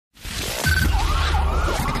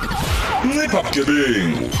ncipha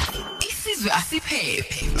bugebengu isizwe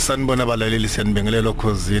asiphephe. Sanibona abalaleli siyanibingelela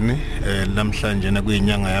okhosini namhlanje na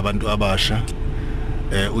kuyinyanga yabantu abasha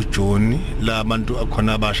uJune la abantu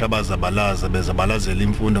akhona abasha abazabalaza bezabalazela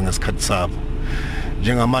imfundo ngesikhathi sabo.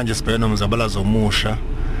 Njengamanje sibhekene nomzabalazo omusha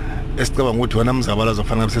esicabanga ukuthi wona umzabalazo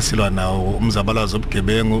ofanele sesilwa nawo umzabalazo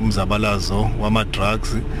obugebengu umzabalazo wama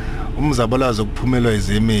drugs umzabalazo okuphumelwa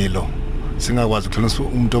izimilo singakwazi ukuhlonisa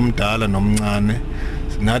umuntu omdala nomncane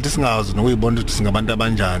nathi singazi nokuyibona ukuthi singabantu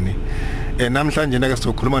abanjani. Namhlanje nake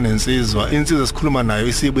sizokhuluma nensizwa esikhuluma nayo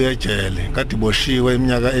isibuye ejele kade iboshiwe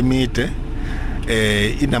iminyaka emide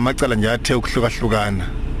inamacala nje athe ukuhlukahlukana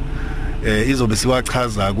izobe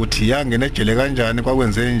siwachaza ukuthi yangena ejele kanjani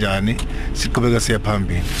kwakwenze njani siqhubeke siye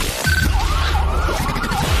phambili.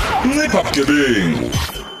 ncipha bugebengu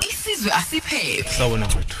Isizwe asiphephe. Sawona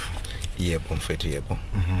mfethu. Yebo mfethu yebo.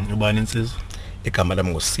 Ubani insizwa? Igama lami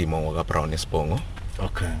ngusimo ngoka Brown Sibongo.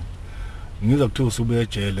 Okay. Ngiza kuthi usubuye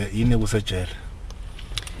ejele yini kusejele?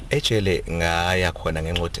 Ejele ngaya khona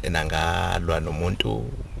ngenqothi enangalwa nomuntu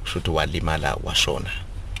ushuthi walimala washona.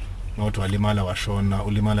 Ngothi walimala washona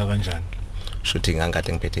ulimala kanjani? Shuthi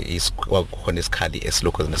ngangade ngiphethe kwakhona isikhali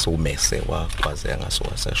esilokho nesumese wagwazeka ngaso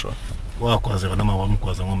waseshona. Wagwazeka noma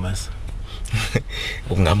wamgwaza ngomese?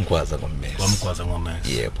 Ungamgwaza ngomese. Wamgwaza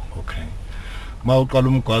ngomese. Yebo. Okay. Uqala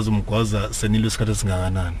umgwaza senilo isikhathi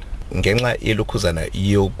singakanani? Ngenxa yelokhuzana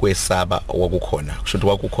yokwesaba wakukhona kushuthi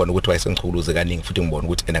wakukhona ukuthi wayesengichuluze kaningi futhi ngibona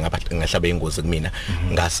ukuthi ena ngahlaba ingozi kumina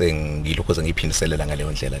ngase ngilokhuza ngiphindiselela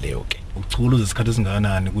ngaleyo ndlela leyo ke. Ukuchuluza isikhathi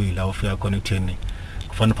singakanani kuyila ufika khona ekutheni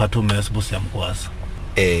kufanele uphathe umese busiyamgwaza?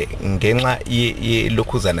 Ngenxa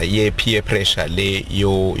yelokhuzana ye peer pressure le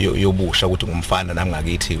yobusha ukuthi ngumfana nami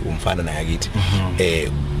ngakithi umfana naye akithi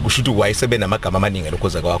kushuthi wayesebe namagama amaningi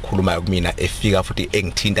lokhoza kwakhuluma kumina efika futhi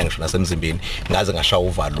engithinta ngisho nasemzimbeni ngaze ngashaya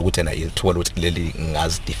uvalo ukuthi ena ithuba ukuthi leli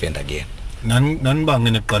ngazi defend again. Nani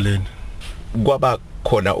bangene eqaleni? Kwaba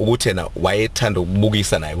khona ukuthi ena wayethanda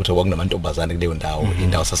ukubukisa naye ukuthi kwakunamantombazane kuleyo ndawo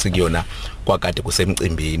indawo sasikuyona kwakade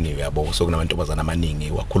kusemcimbini uyabo so kunamantombazane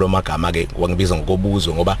amaningi wakhuluma amagama ke wangibiza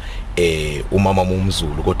ngokubuzo ngoba umama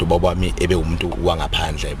umZulu kodwa ubaba wami ebe umuntu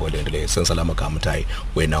wangaphandle yabo lento le senza lamagama uthi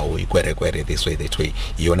wena uyikwere this way that way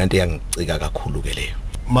iyona into yangicika kakhulu ke leyo.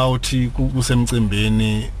 Mawuthi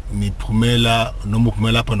kusemcimbini niphumela noma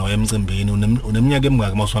uphumela lapha nawe emcimbini uneminyaka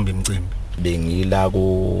emingaki mawusihamba emcimbi? Bengila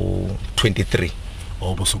ku 23.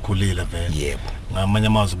 Obusukhulile vele. Yebo. Ngamanye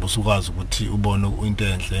amazwi busukwazi ukuthi ubone into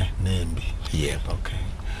enhle nembi. Yebo. Okay.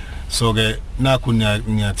 So ke nakho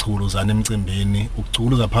ngiyachuluzana emcimbini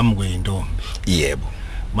ukuchuluza phambi kweintombi. Yebo.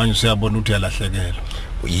 Manje usiyabona ukuthi uyalahlekelwa.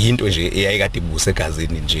 Yinto nje eyayikade ibuse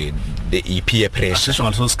egazini nje ipeer pressure. Asisho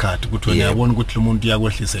ngaleso sikhathi ukuthi wena uyabona ukuthi lo muntu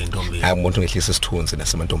uyakwehlisa intombi. Hayi umuntu ngehlisa isithunzi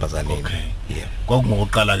nasemantombazaneni. Okay. Yebo.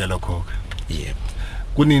 Kwakungokuqala ke lokho ke. Yebo.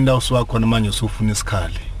 Kuninda usuwa khona manje usufuna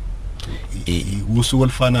isikhali. Usuku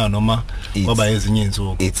olufana noma kwaba ezinye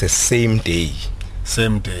insuku? It's a same day.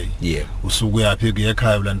 Same day. Yeah. Usuku yapi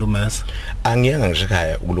ekhaya ulanda umese? Angiyanga ngisho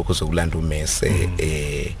ekhaya ukulokhuza ukulanda umese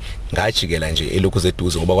ngajikela nje elokhuza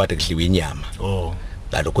eduze ngoba kwade kudliwa inyama. Oh.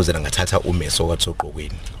 Ngalokhuza ngathatha umese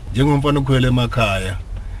okwathsoqokweni. Njengomfana ukhwele emakhaya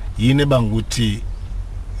yini bangukuthi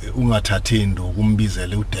ungathathi into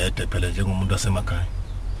ukumbizele udede phela njengomuntu wasemakhaya?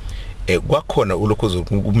 Kwakhona ulokhuza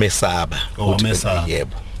ukumesaba ukuthi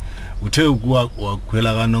yebo. Uthe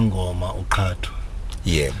wakhwela kaNongoma uqhatho.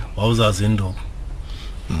 Yebo. Wawuzazi induku?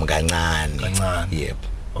 Kancane. Yebo.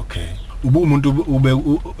 Okay. Umuntu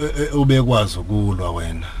ubekwazi ukulwa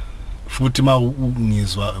wena. Futhi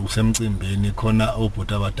ungizwa usemcimbini khona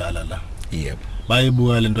obhuti abadala la. Yebo.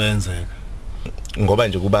 Bayibuka lento yenzeka. Ngoba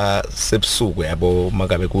nje kuba sebusuku yabo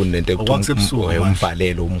makabe kunento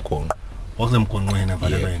umvalelo umgonqo. Wakusemgonqweni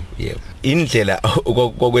avalelweni. Yebo. Indlela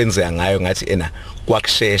kokwenzeka ngayo ngathi ena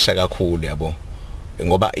kwakusheshsha kakhulu yabo.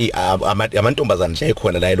 Ngoba amantombazane nje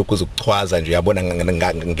ekhona la elokuza ukuchwaza nje yabona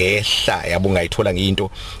ngehla yabo ngayithola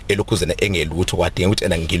ngeinto elokhuzena engelutho kwadinga ukuthi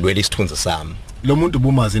ena ngilwela isithunzi sami. Lo muntu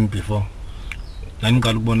ubumazini before?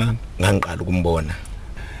 Naniqala ukubonana? Ngangiqala ukumbona.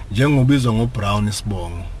 Njengobizwa ngoBrown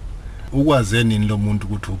Sibongo. Ukwaze nini lo muntu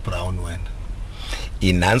ukuthi uBrown wena?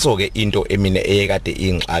 Inanso ke into emine eyekade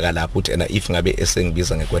ingxaka lapho uthi ena if ngabe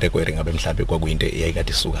esengibiza ngekwerekwere ngabe mhlambe kwakuyinto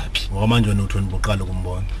eyayikade isukaphi. Ngoba manje nothweni boqala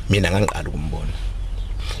ukumbona. Mina ngangiqala ukumbona.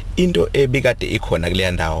 Into ebikade ikhona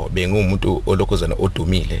kule ndawo bengumuntu olokhuzana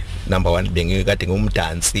odumile. Number 1 bengikade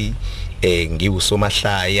ngumdansi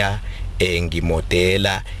ngiwusomahlaya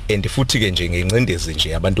ngimodela and futhi ke nje ngencindezi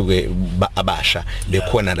nje abantu ke abasha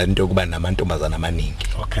bekhona la into kuba namantombazana amaningi.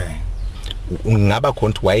 Okay. ngaba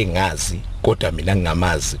khona ukuthi wayengazi kodwa mina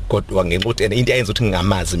ngingamazi kodwa ngenxa ukuthi into ayenza ukuthi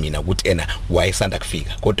ngingamazi mina ukuthi wayesanda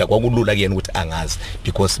kufika kodwa kwakulula kuyena ukuthi angazi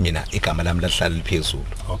because mina igama lami lahlala liphezulu.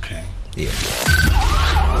 Okay. Yeah.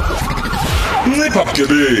 Ncipha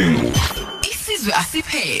bugebengu. Isizwe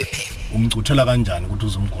asiphephe. Umcuthela kanjani ukuthi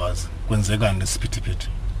uzumgwaza? Kwenzekani lesiphithiphithi?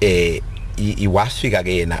 Iwafika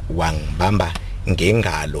ke yena wangibamba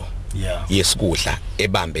ngengalo. Yeah. Yesikudla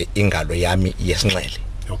ebambe ingalo yami yesinxele.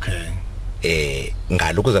 Okay.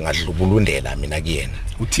 Ngalo kuze ngadlubulundela mina kuyena.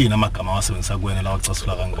 Uthina amagama wasebenzisa kuwena la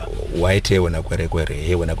wacasula kangaka? Wayethe wena kwere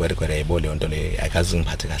wena kwere yebo le nto le akazi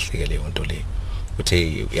ngiphathe kahle ke le nto le.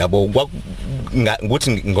 Uthe yabo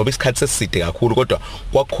ukuthi ngoba isikhathi seside kakhulu kodwa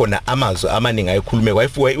kwakhona amazwi amaningi ayikhulume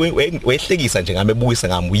wayehlekisa nje ngamebukisa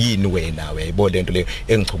ngami yini wena uyayibona lento le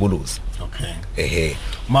engichukuluza. Okay.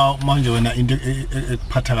 Manje wena into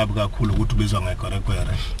ekuphatha kabi kakhulu ukuthi ubizwa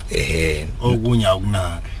ngegwerekwere. Okunye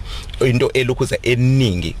akunaki. Into elokhuza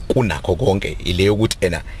eningi kunakho konke ile yokuthi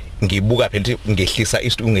ngibuka phela ngehlisa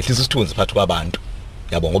isithunzi phakathi kwabantu.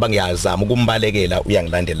 Yabo ngoba ngiyazama ukumbalekela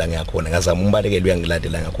uyangilandela ngiyakhona ngazama umbalekela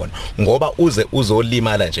uyangilandela ngiyakhona ngoba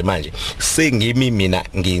uzolimala nje manje sengimi mina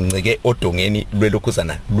ngincike odongeni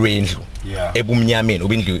lwelokhuzana lwendlu ebumnyameni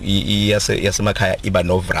ubindlu yasemakhaya iba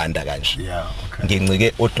no veranda kanje.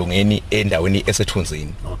 Ngincike odongeni endaweni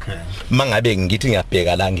esethunzini. Okay. Mangabe ngithi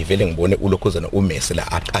ngiyabheka la ngivele ngibone ulokhuzana umese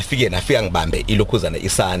la nafika ngibambe ilokhuzana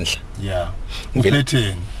isandla.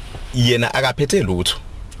 Uphetheni yena akaphethe lutho.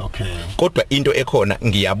 Okay. Kodwa into ekhona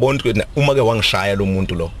ngiyabona ukuthi uma ke wangishaya lo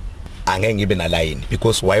muntu lo angeke ngibe na line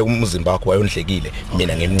because waye umzimba wakho wayondlekile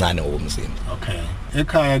mina ngimncane ngokomzimba. Okay.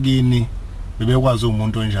 Ekhaya kini bebekwazi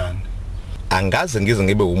umuntu onjani? Angaze ngize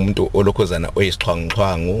ngibe umuntu olokhuzana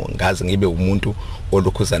oyisixhwanguxhwangu, ngaze ngibe umuntu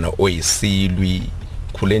olokhuzana oyisilwi,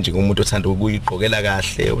 khule nje umuntu othanda ukuyigqokela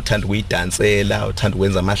kahle, uthanda ukuyidansela, uthanda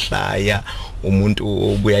ukwenza amahlaya,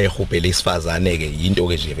 umuntu obuya ehubhele isifazane ke into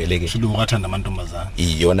ke nje vele ke silumo kathanda amantombazana.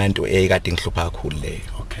 Iyona into ekade ngihlupha kakhulu leyo.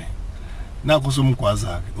 Okay. Nakho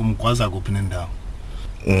umgwaza kuphi nendawo?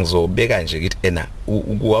 Ngizobeka nje ukuthi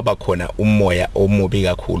ukuba khona umoya omubi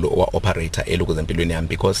kakhulu owa operator elokuze empilweni yami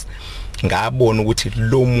because ngabona ukuthi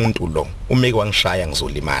lo muntu lo umeke wangishaya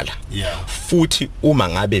ngizolimala. Futhi uma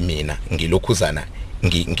ngabe mina ngilokhuzana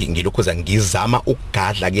ngilokhuza ngizama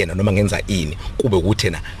ukugadla kuyena noma ngenza ini kube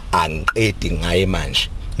ukuthi angiqedi ngaye manje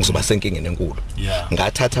ngizoba senkingeni enkulu.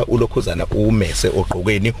 Ngathatha ulokhuzana umese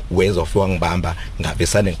ogqokweni weza ofika ngibamba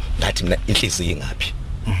ngavesane ngathi mina inhliziyo ingaphi.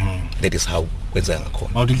 That is how kwenza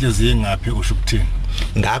ngakhona. Awuthi inhliziyo ingaphi usho ukuthini?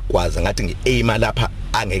 Ngagwaza ngathi ngiaima lapha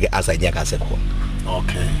angeke azanyakaze khona.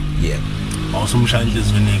 Okay. Yeah. Awusumshaya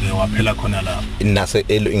inhlizweni ke waphela khona lapha. Nase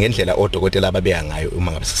ngendlela odokotela ababeya ngayo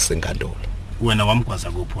uma ngabe sisenkantolo. Wena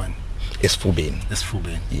wamgwaza kuphi wena? Esifubeni.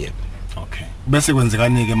 Yebo. Okay. Bese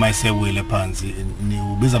kwenzekani ke mayisewile phansi ni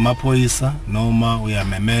ubiza amaphoyisa noma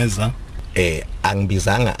uyamemeza?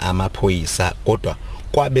 Angibizanga amaphoyisa kodwa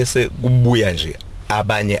kwabese kubuya nje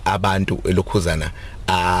abanye abantu elokhuzana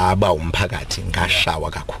aba umphakathi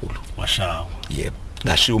ngashawa kakhulu. Washawa? Yebo.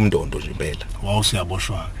 Ngashiya umndondo nje impela.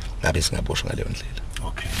 Wawusiyaboshwa? Ngabe singaboshwa ngaleyo ndlela.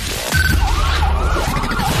 Okay.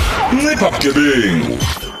 Ncipha bugebengu.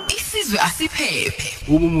 Isizwe asiphephe.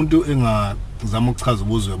 Uma umuntu engazama ukuchaza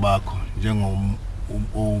ubuzwe bakho njengo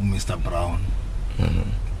Mr Brown.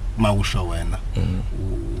 Mawusho wena.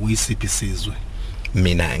 Uyisiphi isizwe?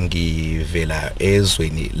 Mina ngivela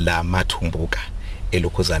ezweni la Mathumbuka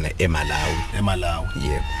elokhuzana eMalawi.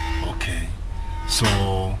 Yebo. Okay. So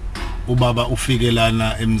ubaba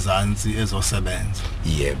ufikelana eMzansi ezosebenza.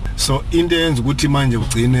 Yebo. So into eyenza ukuthi manje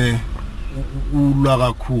ugcine ulwa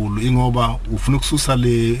kakhulu ingoba ufuna ukususa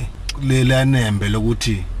le nembe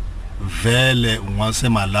lokuthi vele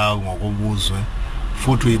ungaseMalawi ngokubuzwe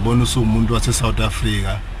futhi uyibona usumuntu wase South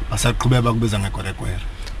Africa basaqhubeka kubiza ngegwerekwere.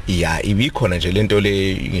 Ibikhona nje lento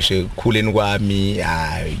le ngisho khuleni kwami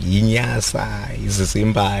yinyasa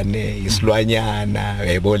izisimbane isilwanyana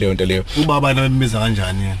uyayibona leyo nto leyo. Ubaba nabemiza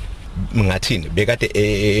kanjani yena? Ngathini bekade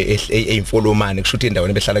eyimfolomane kusho ukuthi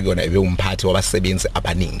endaweni behlala kuyona ebe umphathi wabasebenzi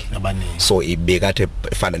abaningi. So ibekade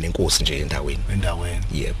efana nenkosi nje endaweni.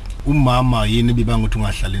 Yebo. Umama yini bibanga ukuthi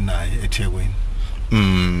ungahlali naye eThekwini?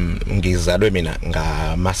 Ngizalwe mina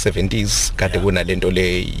ngama 70s kade kunalento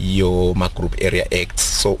le yo ma group area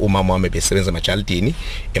acts. So umama wami besebenza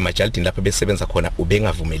emajaldini lapho besebenza khona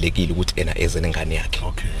ubengavumelekile ukuthi eze nengane yakhe.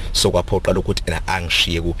 So kwaphoqa ukuthi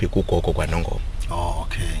angishiye kuphi kugogo kwaNongoma.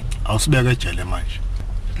 Okay. Awusibeka ejele manje.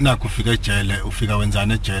 Nakho ufika ejele ufika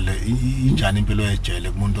wenzana ejele injani impilo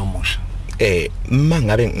ejele kumuntu omusha?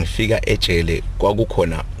 Mangabe ngifika ejele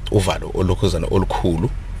kwakukhona uvalo olokhuzana olukhulu.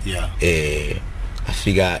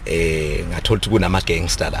 afika ngathola ukuthi kunama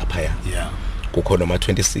gangster lapha ya kukhona ama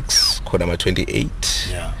 26 khona ama 28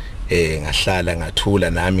 ngahlala ngathula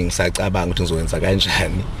nami ngisacabanga ukuthi ngizokwenza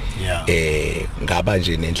kanjani ngaba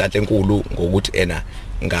nje nenhlanhla enkulu ngokuthi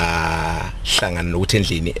ngahlangana nokuthi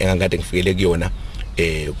endlini engakade ngifikele kuyona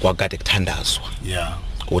kwakade kuthandazwa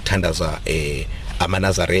ukuthandaza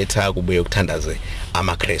amaNazaretha kubuye ukuthandaze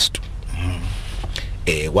amaKristu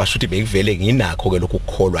kwasho ukuthi bekuvele nginakho ke lokhu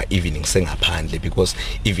ukukholwa even ngisengaphandle because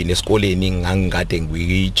even esikoleni ngangikade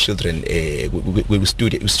ngiyi children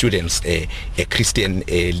students Christian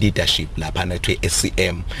leadership lapha na kuthiwa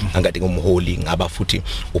SCM ngangikade ngumholi ngaba futhi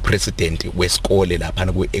upresident wesikole lapha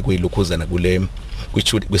kuyilukhuzana kule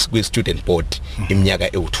kwi-student board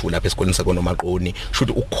iminyaka ewuthu lapha esikoleni sakoNomaqoni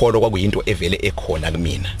shothi ukukholwa kwakuyinto evele ekhona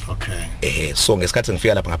kumina so ngesikhathi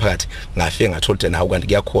ngifika lapha ngaphakathi ngafike ngathola ukuthi nawo kanti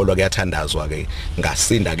kuyakholwa kuyathandazwa ke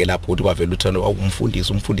ngasinda ke lapho ukuthi kwavela uthando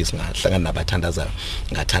umfundisi ngahlangana nabathandaza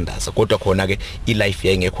ngathandaza kodwa khona ke ilife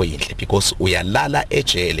yayingekho yinhle because uyalala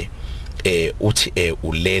ejele uthi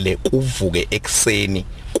ulele kuvuke ekseni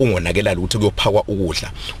kungonakela ukuthi kuyophakwa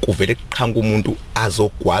ukudla kuvele kuqhanka umuntu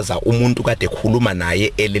azogwaza umuntu kade ekhuluma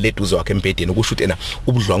naye elele eduze wakhe embedeni ukusho ukuthi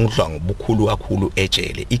ubudlwangudlwangu bukhulu kakhulu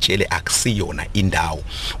ijele akusiyona indawo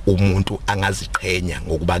umuntu angaziqhenya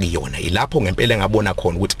ngokuba kuyona ilapho ngempela ngabona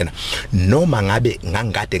khona ukuthi noma ngabe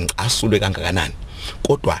ngangikade ngicasulwe kangakanani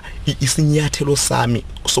kodwa isinyathelo sami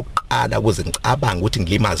sokuqala ukuze ngicabanga ukuthi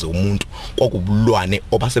ngilimaze umuntu kwakubulwane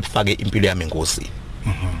obasebufake impilo yami engozini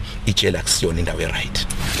ijele akusiyona indawo right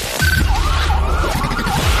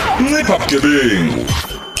Ncipha bugebengu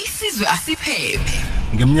Isizwe asiphephe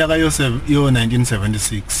ngeminyaka yo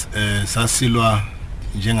 1976 sasilwa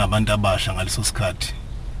njengabantu abasha ngaleso sikhathi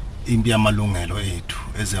impi yamalungelo ethu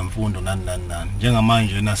ezemfundo nani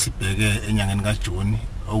njengamanje nasibheke enyangeni kaJuni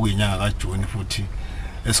okuyinyanga kaJuni futhi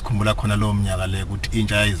esikhumbula khona lo mnyaka le ukuthi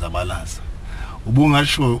intsha yayizabalaza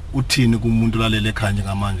ubungasho uthini kumuntu lalele ekhaya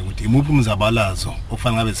njengamanje ukuthi imuphi umzabalazo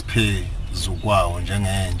ofanele ngabe siphezu kwawo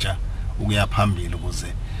njengentsha ukuya phambili ukuze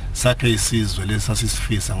sakhe isizwe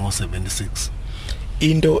lesasisifisa ngo76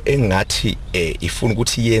 into engathi ifuna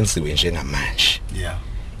ukuthi yenziwe njengamanje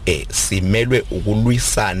simelwe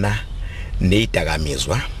ukulwisana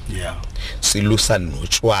nezidakamizwa silwisana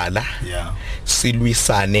notshwala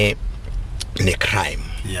silwisane necrime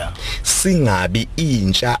singabi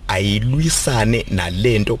intsha ayilwisane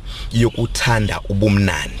nalento yokuthanda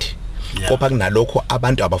ubumnandi kopha kunalokho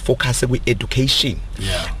abantu abafocus kwi-education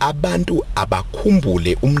abantu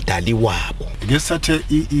abakhumbule umdali wabo ngesathe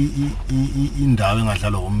indawo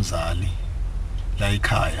engadlalwa umzali la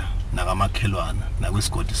ekhaya nakamakhelwana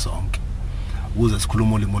nakwisigodi sonke ukuze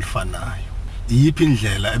sikhuluma ulimi olufanayo iyiphi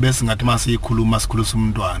indlela ebese ngathi masiyikhuluma sikhulisa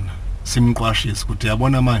umntwana simqwashise ukuthi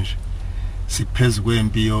yabona manje siphezulu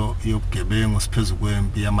kwempi yobugebengu siphezulu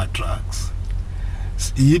kwempi yama drugs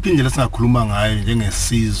iyiphi indlela singakhuluma ngayo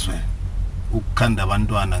njengesizwe ukukhanda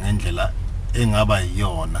abantwana ngendlela engaba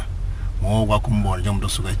yiyona ngokwakho umbono njengomuntu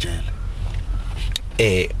osuka ejele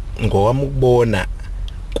ngowami ukubona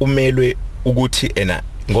kumelwe ukuthi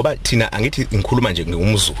ngoba thina angithi ngikhuluma nje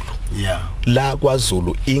ngumZulu la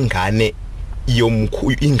kwaZulu ingane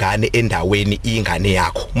ingane endaweni ingane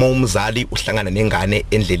yakho umzali uhlangana nengane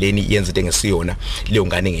endleleni yenza into engesiyona leyo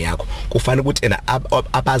ngane ngeyakho kufanele ukuthi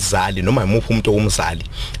abazali noma imuphi umuntu omzali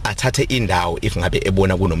athathe indawo if ngabe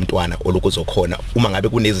ebona kunomntwana olukuzokhona uma ngabe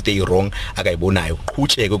kunezinto ezirong akayibonayo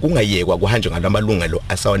qhutsheke kungayekwa kuhanjwe ngalamalungelo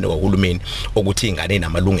asawande kwaHulumeni ukuthi ingane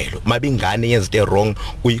inamalungelo mabe ingane yenza into wrong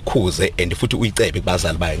uyikhuze and futhi uyicebe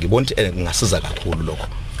kubazali bayo ngibona ukuthi ngasiza kakhulu lokho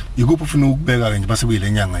ikuphi ufuna ukubeka ke nje base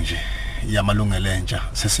kuyilenyanga nje yamalungelo entsha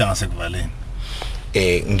sesiyangasekuvaleni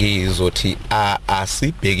ngizothi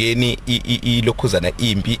asibhekeni ilokhuzana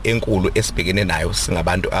impi enkulu esibhekene nayo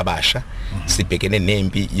singabantu abasha sibhekene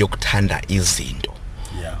nempi yokuthanda izinto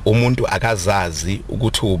umuntu akazazi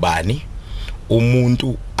ukuthi ubani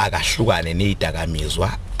umuntu akahlukane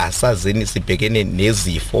nezidakamizwa asazeni sibhekene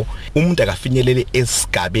nezifo umuntu akafinyelele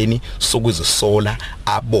esigabeni sokuzisola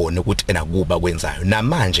abone ukuthi kuba kwenzayo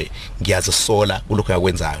namanje ngiyazisola kulokho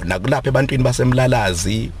yakwenzayo nakulapha ebantwini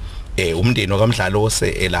basemlalazi umndeni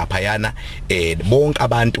wakamdlalose lapha yana bonke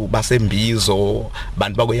abantu basembizo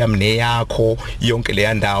abantu bakoyamne yakho yonke le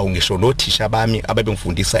yandawo ngisho nothisha bami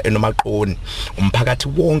ababengifundisa eNomaqoni umphakathi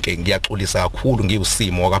wonke ngiyaxolisa kakhulu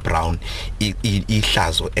ngiyusimo waka Brown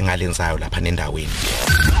ihlazo engalenzayo lapha nendaweni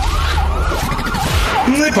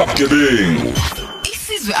Ncipha bugebengu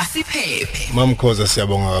Isizwe asiphephe Mamkhoza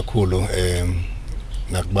siyabonga kakhulu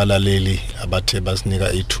nakubalaleli abathe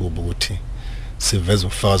basinika ithuba ukuthi siveze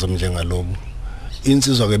ufakazo njengalobu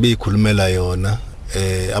insizwa ke beyikhulumela yona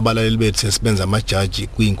abalaleli bethu sibenza amajaji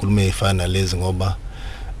kwinkulumo ezifana lezi ngoba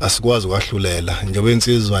asikwazi ukwahlulela njengoba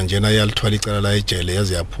insizwa njena yalithwala icala la ejele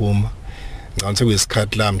yazi yaphuma ngicabanga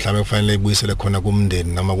kuyisikhathi la mhlawumbe kufanele ibuyisele khona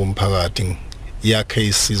kumndeni noma kumphakathi yakhe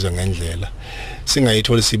isizwe ngendlela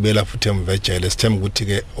singayithola sibela futhi emvejele sithemba ukuthi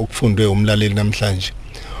ke okufundwe umlaleli namhlanje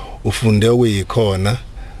ufunde okuyikhona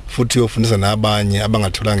futhi uyofundisa nabanye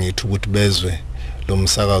abangatholanga ithu ukuthi bezwe lo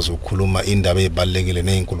msakazo ukhuluma indaba ezibalekile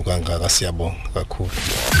nezinkulu kangaka siyabonga kakhulu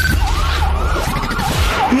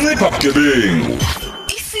Ncipha bugebengu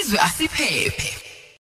Isizwe asiphephe